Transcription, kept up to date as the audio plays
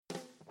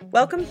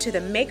Welcome to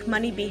the Make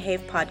Money Behave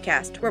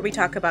podcast, where we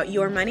talk about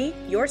your money,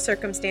 your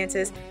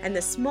circumstances, and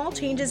the small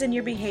changes in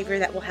your behavior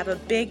that will have a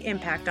big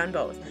impact on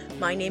both.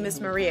 My name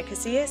is Maria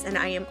Casillas, and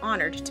I am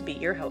honored to be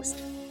your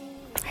host.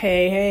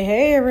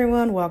 Hey,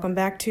 everyone. Welcome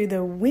back to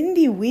the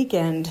windy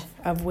weekend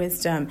of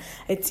wisdom.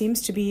 It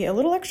seems to be a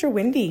little extra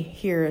windy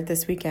here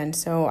this weekend.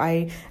 So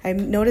I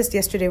noticed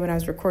yesterday when I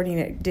was recording,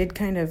 it did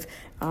kind of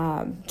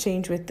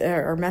change with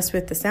or mess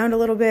with the sound a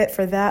little bit.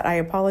 For that, I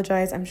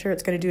apologize. I'm sure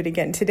it's going to do it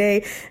again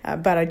today,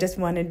 but I just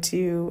wanted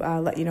to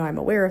let you know I'm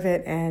aware of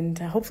it, and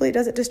hopefully it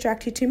doesn't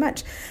distract you too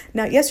much.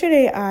 Now,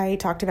 yesterday I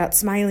talked about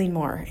smiling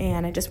more,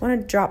 and I just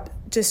want to drop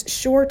just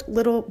short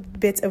little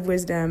bits of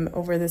wisdom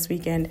over this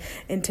weekend.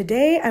 And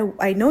today,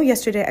 I know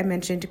yesterday I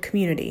mentioned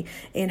community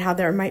and how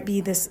there might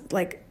be this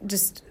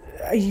just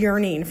a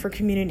yearning for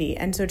community.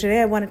 And so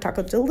today I want to talk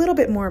a little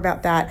bit more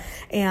about that.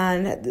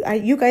 And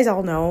you guys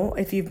all know,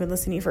 if you've been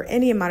listening for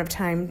any amount of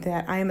time,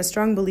 that I am a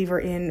strong believer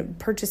in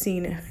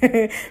purchasing,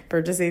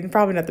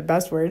 probably not the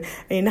best word,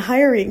 in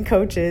hiring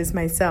coaches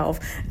myself,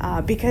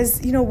 because,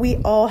 we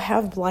all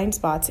have blind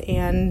spots,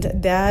 and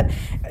that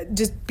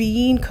just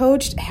being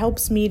coached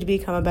helps me to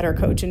become a better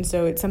coach. And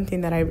so it's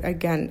something that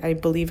I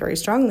believe very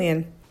strongly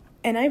in.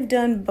 And I've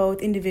done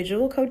both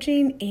individual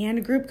coaching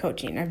and group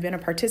coaching. I've been a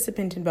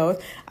participant in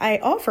both. I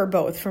offer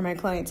both for my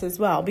clients as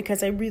well,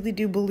 because I really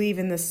do believe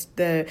in the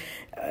strength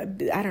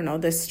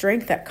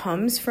that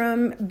comes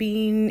from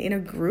being in a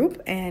group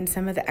and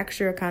some of the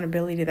extra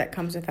accountability that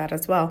comes with that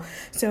as well.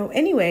 So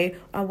anyway,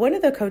 one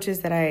of the coaches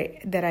that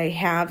I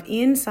have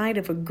inside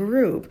of a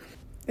group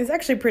is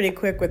actually pretty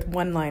quick with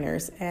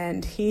one-liners,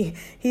 and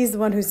he's the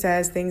one who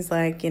says things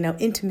like,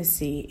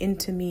 intimacy,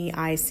 into me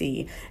I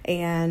see,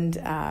 and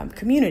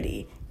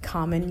community,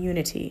 common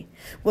unity.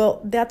 Well,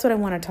 that's what I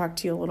want to talk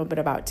to you a little bit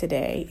about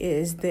today,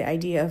 is the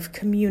idea of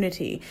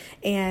community.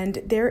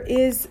 And there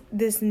is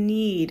this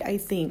need, I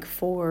think,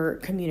 for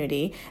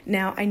community.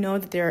 Now, I know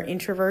that there are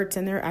introverts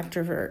and there are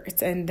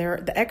extroverts, and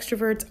the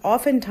extroverts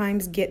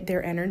oftentimes get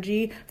their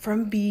energy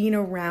from being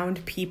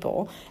around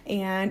people.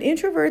 And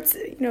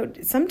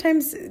introverts,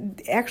 sometimes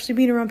actually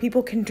being around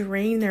people can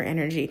drain their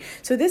energy.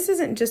 So this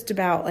isn't just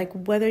about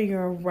whether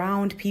you're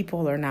around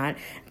people or not,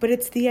 but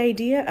it's the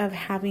idea of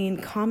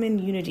having common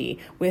unity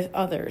with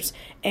others.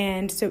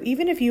 And so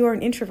even if you are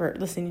an introvert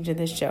listening to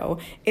this show,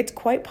 it's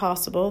quite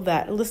possible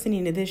that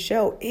listening to this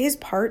show is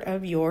part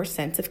of your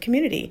sense of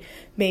community.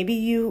 Maybe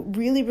you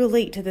really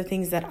relate to the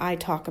things that I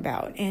talk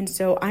about, and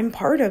so I'm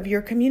part of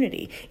your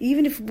community,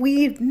 even if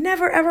we've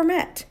never ever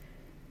met.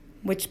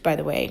 Which, by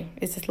the way,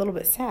 is just a little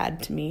bit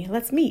sad to me.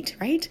 Let's meet,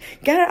 right?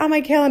 Get it on my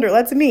calendar.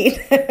 Let's meet.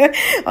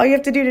 All you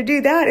have to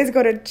do that is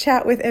go to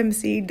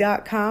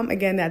chatwithmc.com.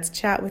 Again, that's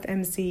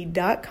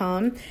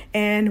chatwithmc.com,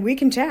 and we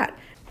can chat.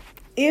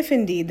 If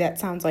indeed that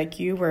sounds like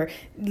you, were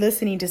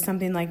listening to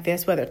something like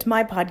this, whether it's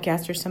my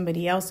podcast or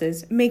somebody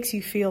else's, makes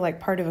you feel like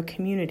part of a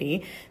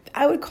community,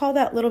 I would call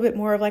that a little bit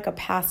more of a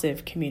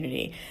passive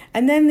community.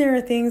 And then there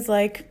are things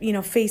like,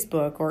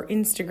 Facebook or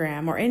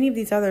Instagram or any of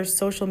these other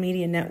social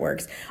media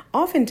networks.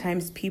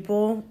 Oftentimes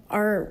people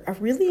are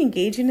really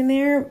engaging in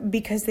there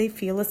because they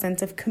feel a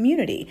sense of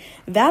community.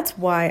 That's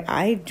why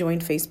I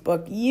joined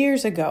Facebook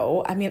years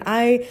ago. I mean,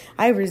 I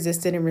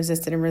resisted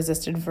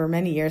for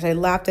many years. I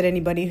laughed at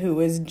anybody who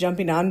was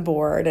jumping on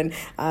board, and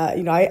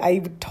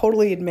I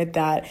totally admit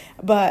that.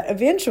 But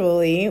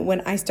eventually,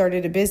 when I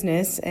started a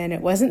business, and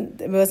it was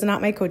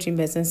not my coaching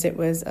business, it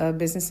was a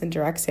business in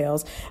direct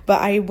sales,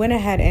 but I went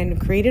ahead and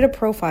created a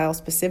profile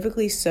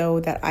specifically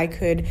so that I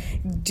could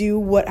do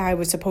what I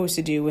was supposed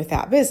to do with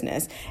that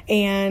business.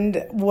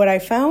 And what I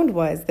found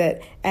was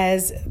that,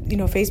 as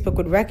Facebook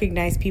would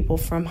recognize people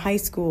from high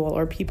school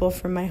or people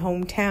from my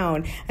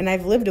hometown, and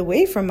I've lived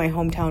away from my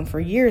hometown for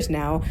years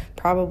now,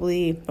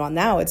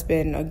 now it's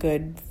been a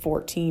good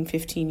 14,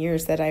 15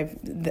 years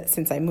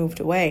since I moved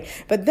away.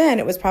 But then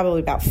it was probably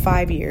about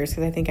 5 years,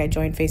 because I think I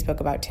joined Facebook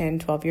about 10,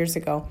 12 years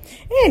ago.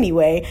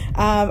 Anyway,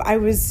 I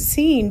was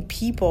seeing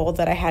people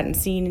that I hadn't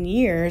seen in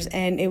years,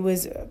 and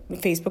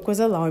Facebook was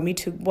allowing me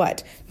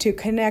to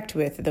connect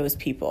with those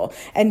people.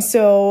 And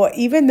so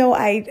even though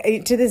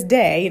I to this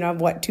day, I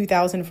have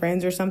 2,000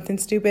 friends or something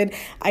stupid,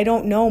 I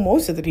don't know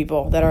most of the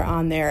people that are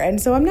on there.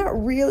 And so I'm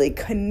not really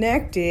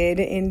connected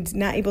and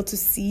not able to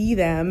see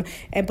them,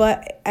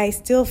 but I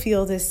still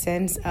feel this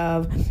sense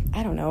of,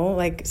 I don't know,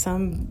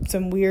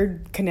 some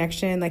weird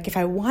connection. If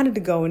I wanted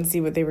to go and see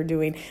what they were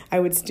doing, I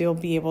would still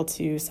be able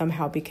to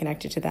somehow be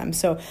connected to them.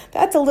 So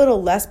that's a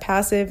little less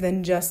passive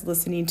than just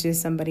listening to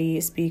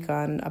somebody speak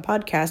on a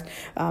podcast,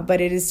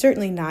 but it is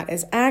certainly not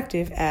as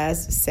active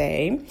as,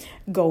 say,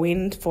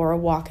 going for a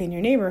walk in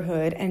your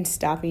neighborhood and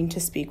stopping to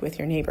speak with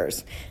your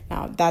neighbors.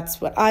 Now, that's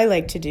what I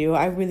like to do.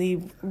 I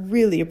really,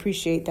 really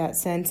appreciate that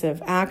sense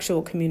of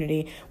actual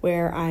community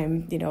where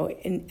I'm,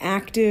 an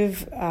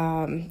active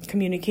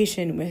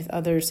communication with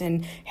others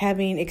and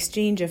having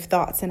exchange of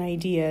thoughts and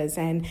ideas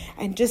and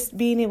just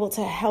being able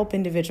to help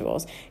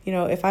individuals.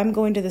 If I'm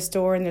going to the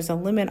store and there's a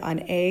limit on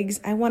eggs,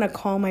 I want to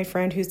call my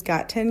friend who's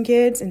got 10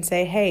 kids and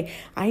say, hey,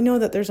 I know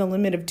that there's a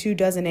limit of 2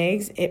 dozen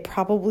eggs. It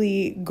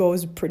probably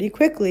goes pretty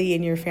quickly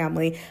in your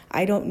family.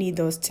 I don't need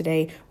those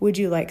today. Would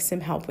you like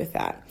some help with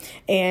that?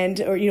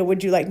 Or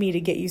would you like me to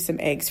get you some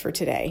eggs for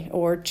today,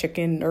 or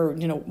chicken, or,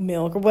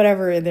 milk, or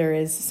whatever there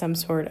is some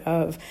sort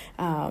of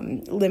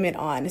limit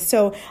on.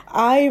 So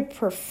I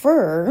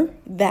prefer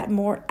that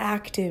more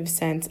active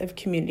sense of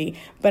community,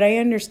 but I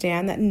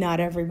understand that not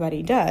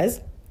everybody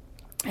does.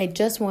 I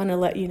just want to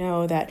let you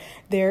know that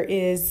there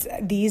is,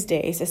 these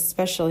days,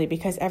 especially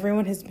because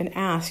everyone has been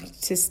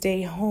asked to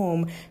stay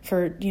home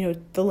for,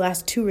 the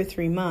last 2 or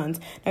 3 months.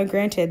 Now,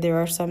 granted, there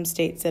are some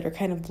states that are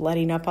kind of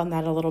letting up on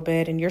that a little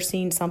bit, and you're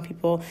seeing some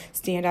people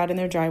stand out in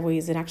their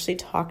driveways and actually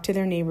talk to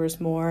their neighbors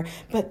more.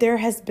 But there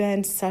has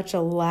been such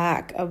a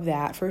lack of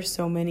that for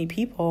so many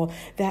people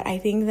that I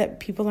think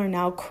that people are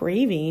now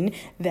craving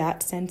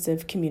that sense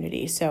of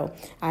community. So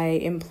I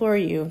implore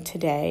you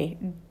today,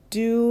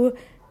 do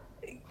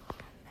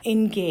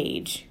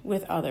engage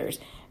with others.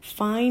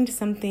 Find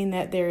something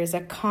that there is a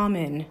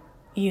common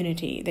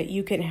unity that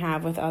you can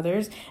have with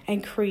others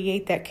and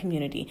create that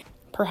community.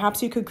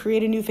 Perhaps you could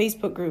create a new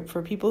Facebook group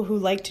for people who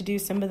like to do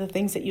some of the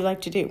things that you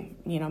like to do.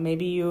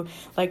 Maybe you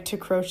like to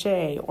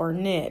crochet or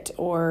knit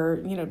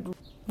or,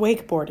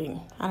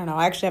 wakeboarding. I don't know.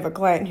 I actually have a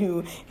client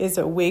who is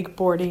a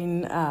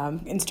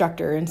wakeboarding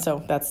instructor, and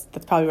so that's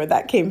probably where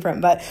that came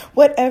from. But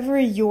whatever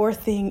your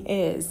thing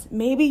is,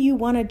 maybe you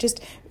want to just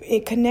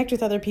connect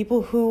with other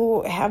people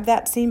who have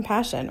that same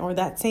passion or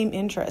that same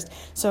interest.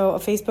 So a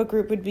Facebook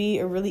group would be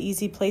a really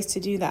easy place to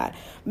do that.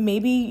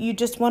 Maybe you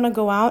just want to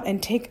go out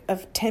and take a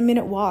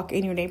 10-minute walk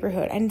in your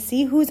neighborhood and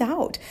see who's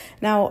out.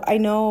 Now, I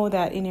know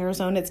that in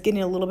Arizona it's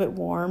getting a little bit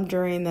warm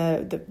during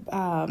the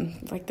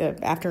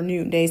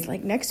afternoon days.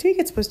 Like next week,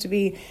 it's supposed to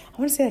be, I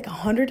want to say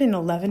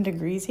 111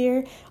 degrees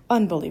here.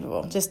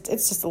 Unbelievable. It's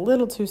just a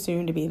little too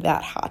soon to be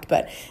that hot.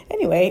 But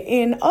anyway,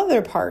 in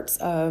other parts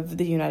of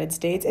the United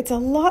States, it's a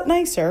lot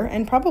nicer,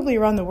 and probably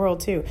around the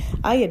world too.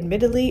 I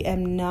admittedly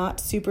am not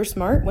super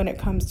smart when it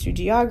comes to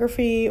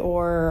geography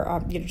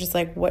or just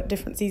like what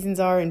different seasons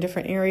are in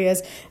different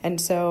areas. And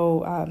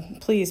so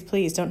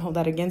please don't hold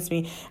that against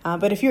me.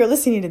 But if you're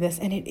listening to this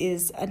and it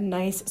is a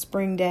nice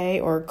spring day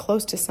or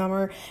close to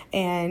summer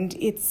and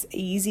it's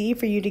easy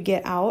for you to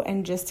get out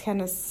and just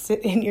kind of sit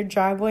in your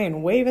driveway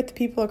and wave at the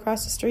people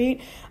across the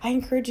street, I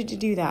encourage you to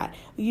do that.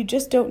 You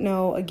just don't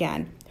know,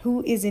 again,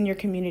 who is in your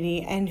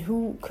community and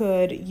who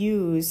could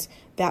use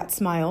that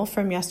smile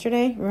from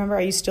yesterday. Remember,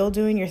 are you still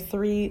doing your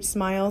 3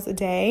 smiles a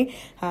day?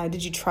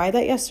 Did you try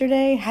that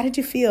yesterday? How did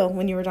you feel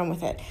when you were done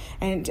with it?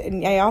 And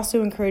I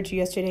also encouraged you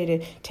yesterday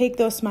to take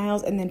those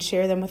smiles and then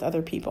share them with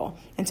other people.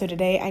 And so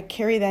today I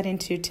carry that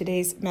into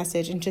today's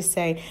message and just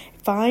say,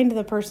 find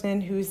the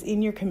person who's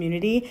in your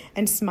community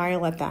and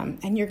smile at them.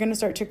 And you're going to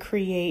start to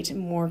create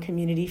more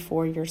community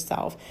for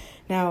yourself.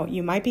 Now,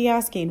 you might be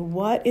asking,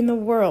 what in the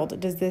world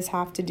does this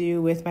have to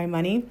do with my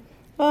money?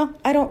 Well,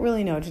 I don't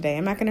really know today.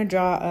 I'm not going to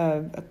draw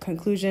a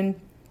conclusion.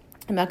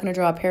 I'm not going to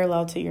draw a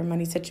parallel to your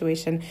money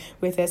situation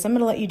with this. I'm going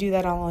to let you do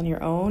that all on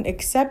your own,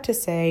 except to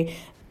say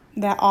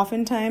that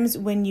oftentimes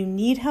when you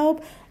need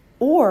help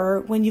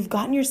or when you've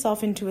gotten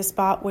yourself into a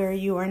spot where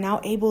you are now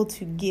able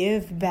to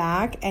give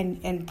back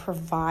and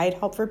provide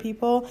help for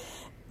people,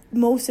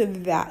 most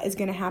of that is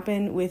going to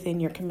happen within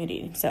your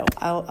community. So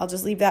I'll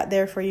just leave that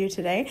there for you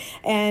today.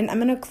 And I'm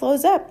going to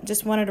close up.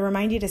 Just wanted to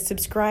remind you to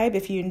subscribe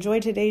if you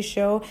enjoyed today's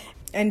show,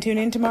 and tune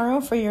in tomorrow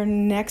for your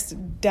next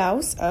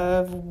dose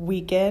of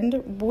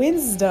weekend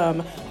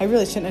wisdom. I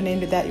really shouldn't have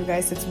named it that, you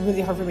guys. It's really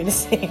hard for me to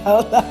say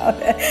out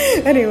loud.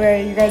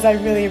 Anyway, you guys, I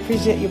really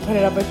appreciate you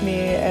putting up with me.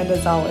 And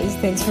as always,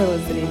 thanks for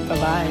listening.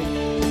 Bye-bye.